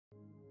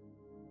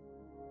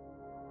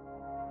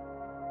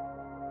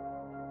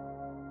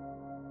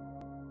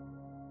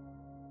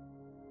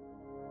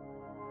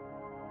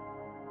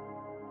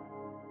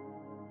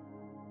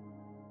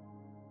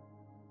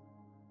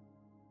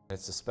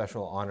It's a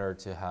special honor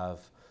to have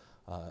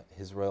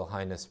His Royal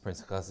Highness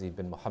Prince Ghazi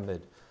bin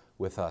Mohammed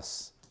with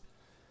us.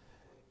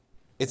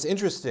 It's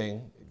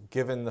interesting,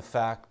 given the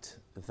fact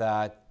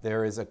that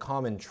there is a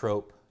common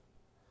trope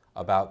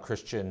about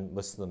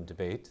Christian-Muslim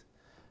debate,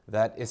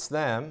 that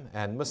Islam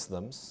and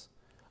Muslims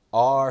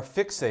are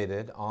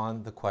fixated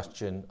on the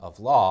question of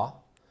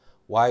law,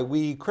 while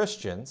we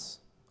Christians,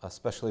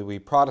 especially we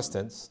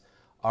Protestants,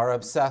 are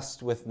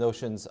obsessed with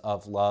notions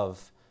of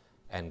love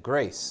and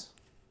grace.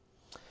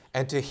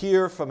 And to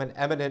hear from an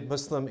eminent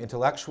Muslim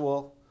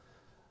intellectual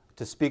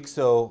to speak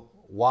so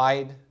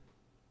wide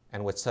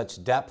and with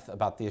such depth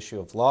about the issue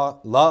of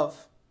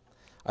love,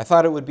 I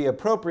thought it would be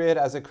appropriate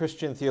as a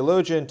Christian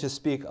theologian to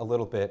speak a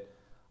little bit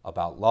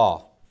about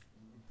law.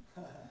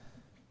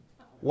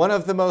 One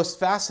of the most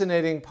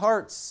fascinating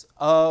parts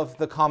of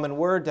the Common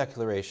Word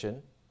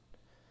Declaration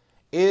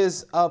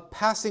is a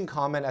passing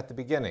comment at the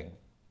beginning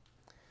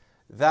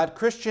that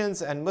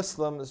Christians and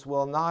Muslims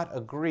will not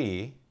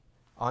agree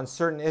on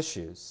certain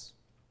issues.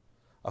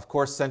 Of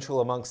course,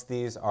 central amongst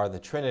these are the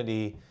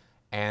Trinity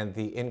and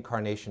the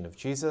incarnation of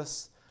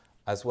Jesus,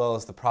 as well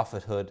as the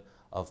prophethood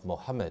of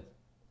Muhammad.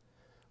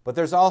 But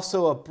there's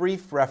also a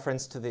brief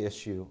reference to the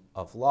issue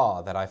of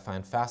law that I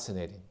find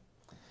fascinating.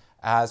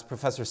 As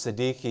Professor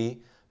Siddiqui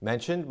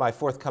mentioned, my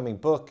forthcoming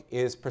book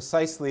is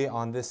precisely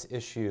on this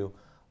issue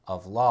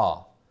of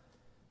law.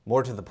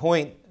 More to the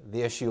point,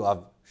 the issue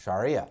of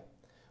Sharia,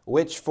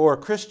 which for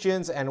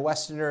Christians and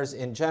Westerners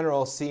in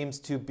general seems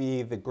to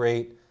be the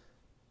great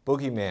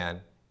boogeyman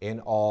in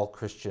all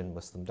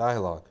Christian-Muslim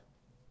dialogue.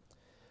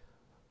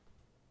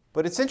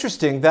 But it's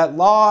interesting that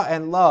law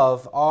and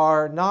love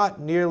are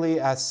not nearly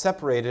as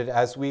separated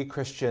as we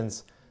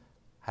Christians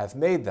have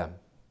made them.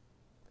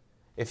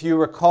 If you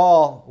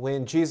recall,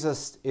 when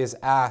Jesus is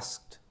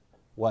asked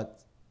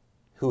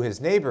who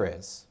his neighbor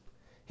is,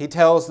 he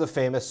tells the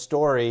famous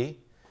story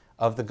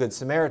of the Good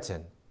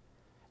Samaritan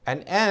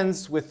and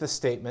ends with the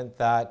statement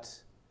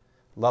that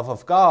love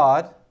of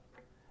God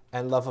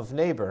and love of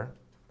neighbor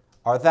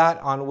are that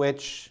on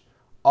which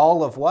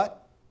all of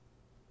what?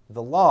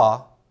 The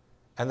law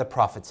and the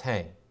prophets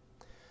hang.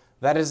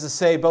 That is to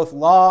say, both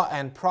law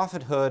and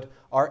prophethood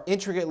are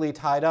intricately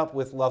tied up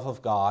with love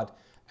of God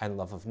and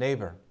love of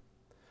neighbor.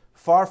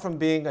 Far from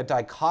being a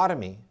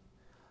dichotomy,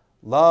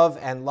 love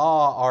and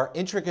law are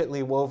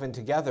intricately woven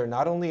together,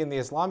 not only in the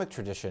Islamic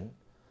tradition,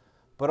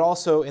 but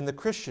also in the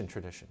Christian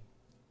tradition.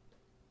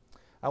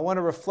 I want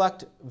to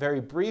reflect very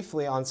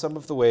briefly on some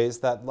of the ways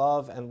that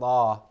love and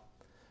law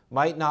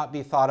might not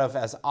be thought of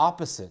as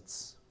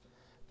opposites,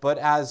 but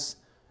as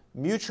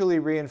mutually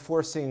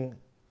reinforcing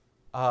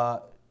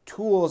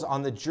tools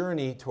on the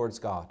journey towards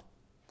God.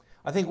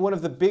 I think one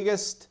of the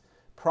biggest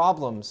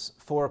problems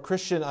for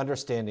Christian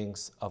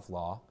understandings of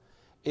law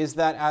is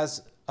that,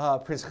 as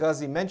Prince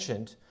Ghazi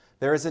mentioned,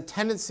 there is a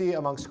tendency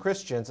amongst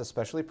Christians,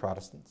 especially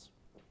Protestants,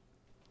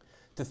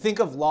 to think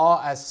of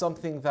law as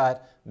something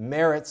that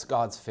merits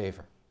God's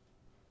favor.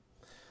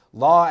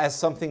 Law as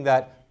something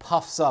that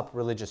puffs up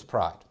religious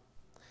pride.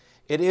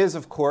 It is,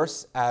 of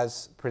course,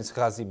 as Prince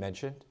Ghazi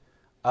mentioned,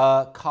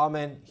 a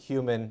common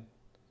human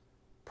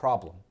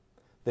problem.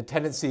 The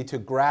tendency to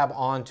grab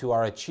onto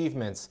our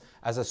achievements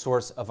as a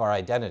source of our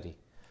identity,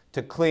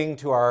 to cling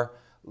to our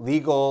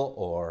legal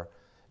or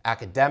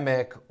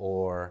academic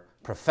or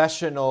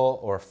professional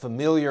or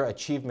familiar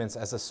achievements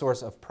as a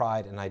source of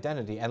pride and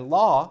identity. And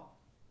law,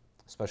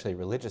 especially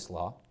religious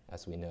law,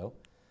 as we know,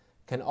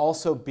 can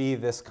also be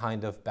this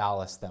kind of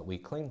ballast that we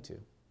cling to.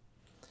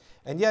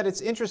 And yet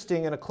it's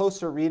interesting in a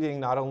closer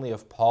reading not only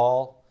of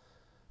Paul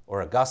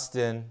or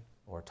Augustine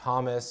or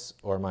Thomas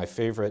or my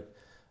favorite,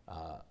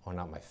 or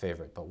not my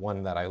favorite, but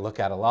one that I look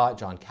at a lot,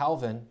 John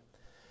Calvin,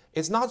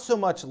 it's not so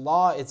much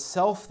law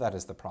itself that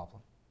is the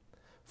problem.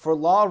 For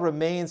law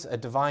remains a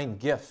divine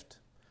gift,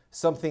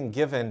 something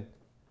given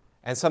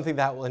and something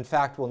that in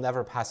fact will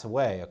never pass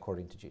away,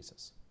 according to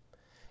Jesus.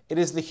 It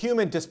is the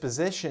human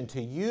disposition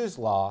to use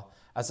law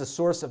as a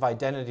source of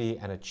identity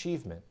and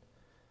achievement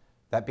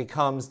that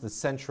becomes the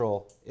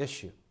central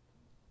issue.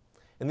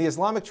 In the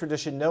Islamic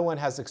tradition, no one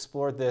has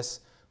explored this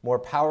more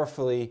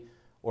powerfully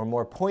or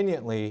more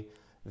poignantly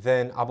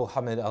than Abu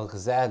Hamid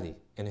al-Ghazali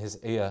in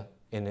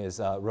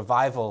his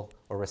revival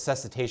or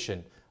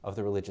resuscitation of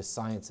the religious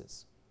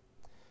sciences.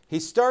 He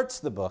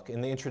starts the book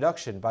in the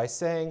introduction by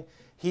saying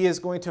he is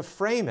going to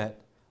frame it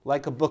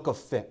like a book of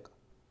fiqh,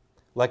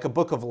 like a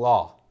book of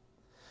law,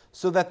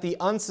 so that the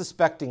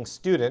unsuspecting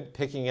student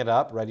picking it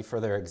up, ready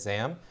for their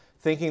exam,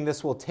 thinking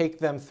this will take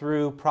them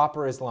through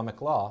proper Islamic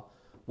law,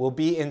 will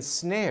be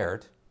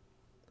ensnared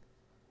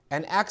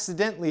and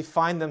accidentally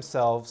find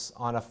themselves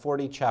on a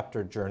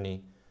 40-chapter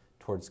journey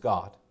towards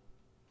God.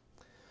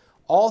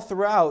 All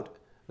throughout,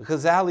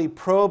 Ghazali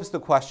probes the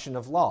question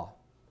of law.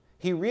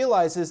 He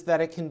realizes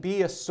that it can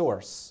be a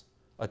source,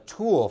 a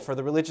tool for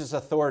the religious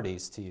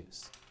authorities to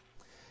use.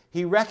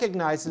 He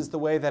recognizes the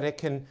way that it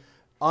can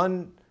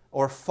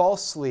or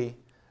falsely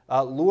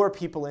lure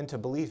people into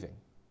believing,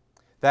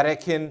 that it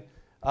can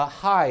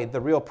hide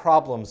the real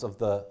problems of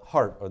the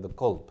heart or the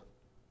qalb,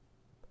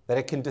 that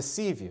it can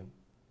deceive you.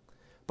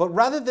 But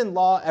rather than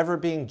law ever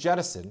being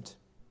jettisoned,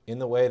 in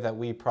the way that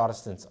we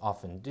Protestants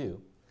often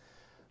do,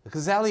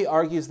 Ghazali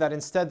argues that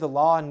instead the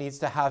law needs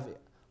to have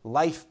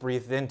life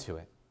breathed into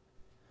it.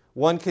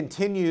 One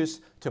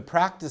continues to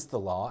practice the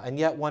law, and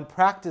yet one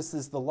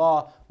practices the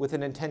law with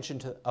an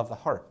intention of the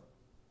heart.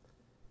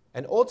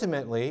 And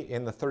ultimately,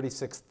 in the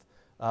 36th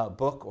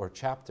book or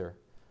chapter,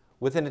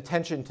 with an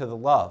attention to the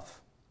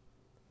love.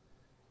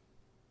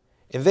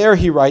 And there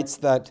he writes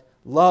that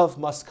love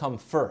must come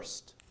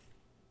first,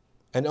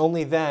 and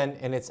only then,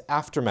 in its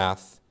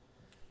aftermath,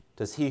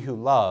 does he who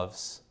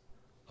loves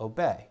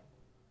obey.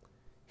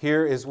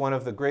 Here is one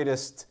of the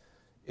greatest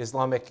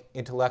Islamic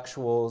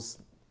intellectuals,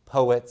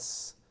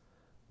 poets,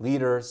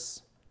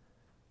 leaders,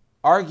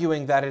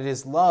 arguing that it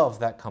is love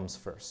that comes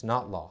first,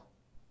 not law,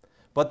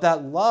 but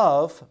that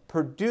love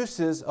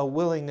produces a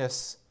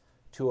willingness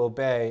to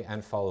obey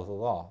and follow the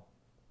law.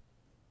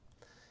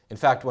 In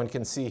fact, one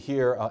can see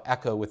here an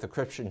echo with the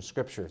Christian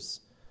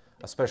scriptures,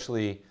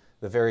 especially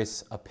the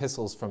various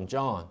epistles from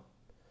John,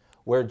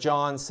 where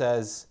John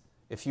says,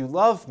 "If you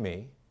love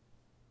me,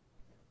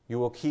 you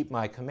will keep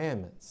my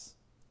commandments."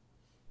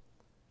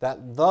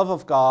 That love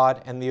of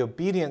God and the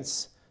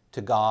obedience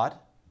to God,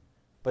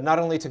 but not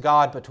only to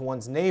God, but to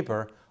one's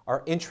neighbor,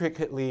 are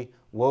intricately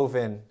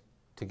woven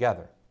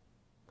together.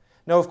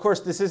 Now, of course,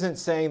 this isn't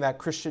saying that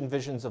Christian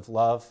visions of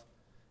love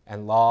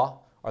and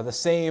law are the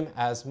same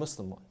as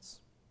Muslim ones.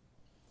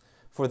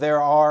 For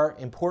there are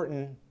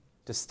important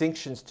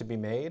distinctions to be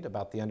made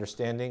about the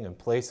understanding and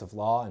place of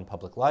law in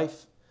public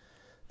life,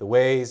 the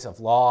ways of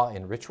law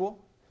in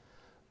ritual,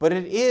 but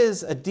it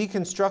is a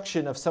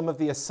deconstruction of some of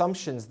the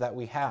assumptions that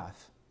we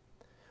have.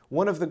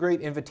 One of the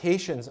great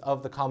invitations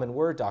of the Common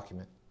Word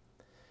document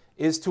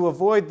is to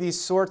avoid these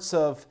sorts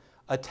of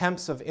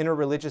attempts of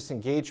interreligious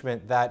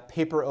engagement that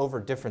paper over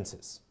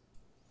differences.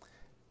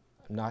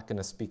 I'm not going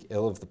to speak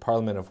ill of the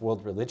Parliament of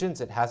World Religions.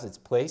 It has its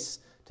place.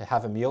 To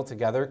have a meal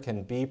together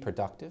can be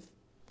productive.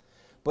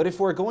 But if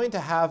we're going to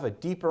have a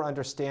deeper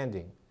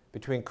understanding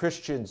between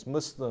Christians,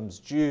 Muslims,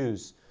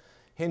 Jews,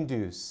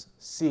 Hindus,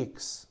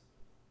 Sikhs,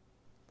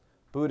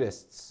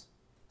 Buddhists,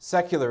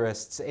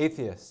 secularists,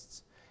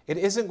 atheists, it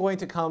isn't going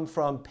to come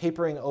from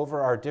papering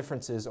over our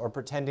differences or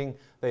pretending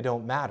they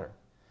don't matter,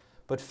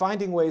 but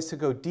finding ways to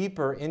go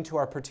deeper into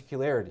our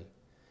particularity,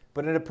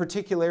 but in a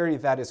particularity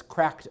that is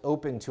cracked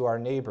open to our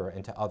neighbor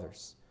and to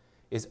others,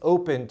 is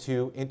open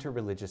to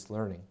interreligious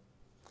learning.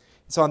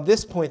 It's on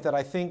this point that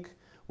I think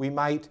we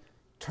might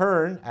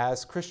turn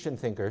as Christian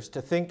thinkers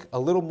to think a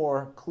little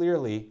more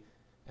clearly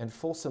and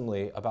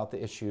fulsomely about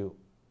the issue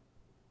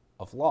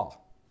of law.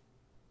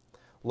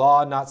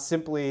 Law not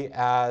simply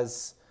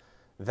as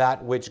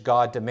that which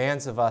God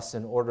demands of us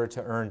in order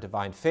to earn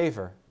divine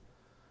favor,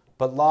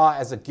 but law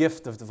as a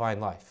gift of divine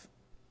life.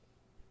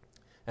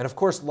 And of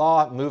course,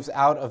 law moves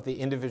out of the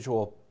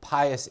individual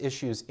pious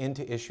issues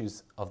into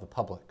issues of the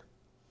public.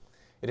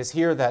 It is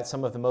here that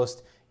some of the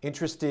most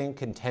interesting,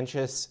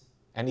 contentious,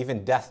 and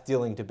even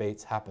death-dealing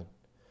debates happen.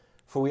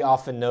 For we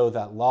often know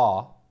that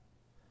law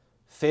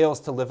fails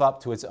to live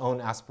up to its own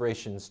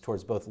aspirations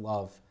towards both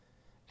love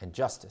and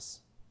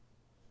justice.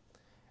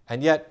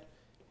 And yet,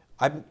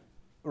 I'm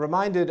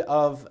reminded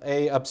of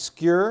an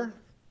obscure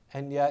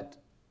and yet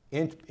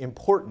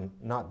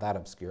important, not that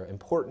obscure,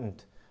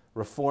 important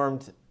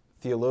Reformed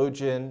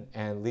theologian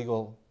and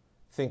legal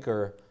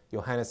thinker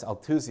Johannes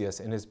Althusius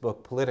in his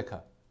book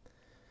Politica,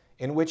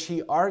 in which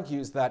he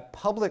argues that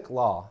public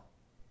law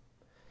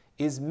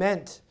is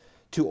meant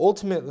to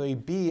ultimately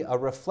be a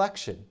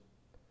reflection,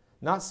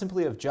 not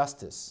simply of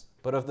justice,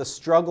 but of the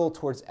struggle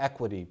towards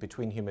equity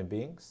between human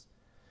beings,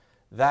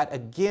 that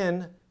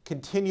again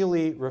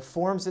continually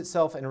reforms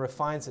itself and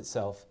refines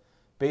itself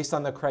based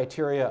on the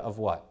criteria of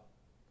what?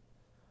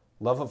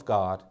 Love of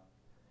God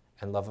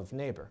and love of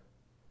neighbor.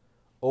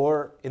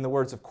 Or, in the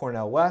words of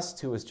Cornel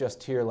West, who was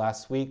just here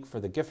last week for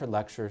the Gifford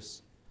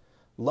Lectures,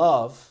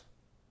 love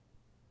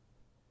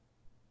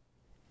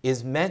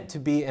is meant to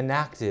be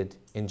enacted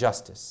in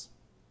justice.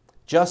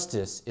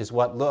 Justice is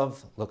what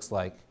love looks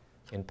like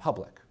in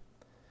public.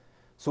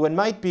 So it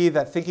might be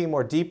that thinking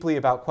more deeply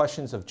about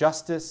questions of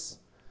justice,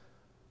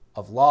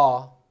 of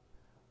law,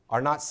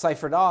 are not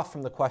ciphered off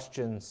from the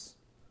questions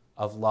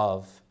of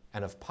love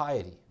and of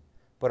piety,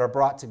 but are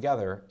brought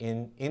together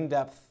in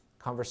in-depth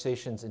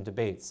conversations and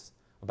debates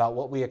about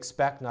what we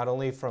expect not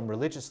only from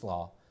religious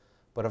law,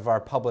 but of our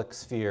public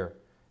sphere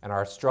and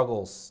our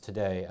struggles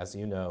today, as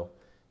you know,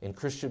 in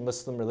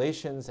Christian-Muslim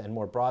relations and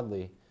more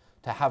broadly,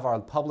 to have our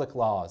public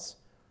laws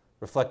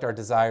reflect our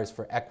desires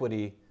for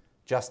equity,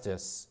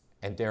 justice,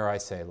 and dare I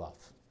say,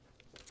 love.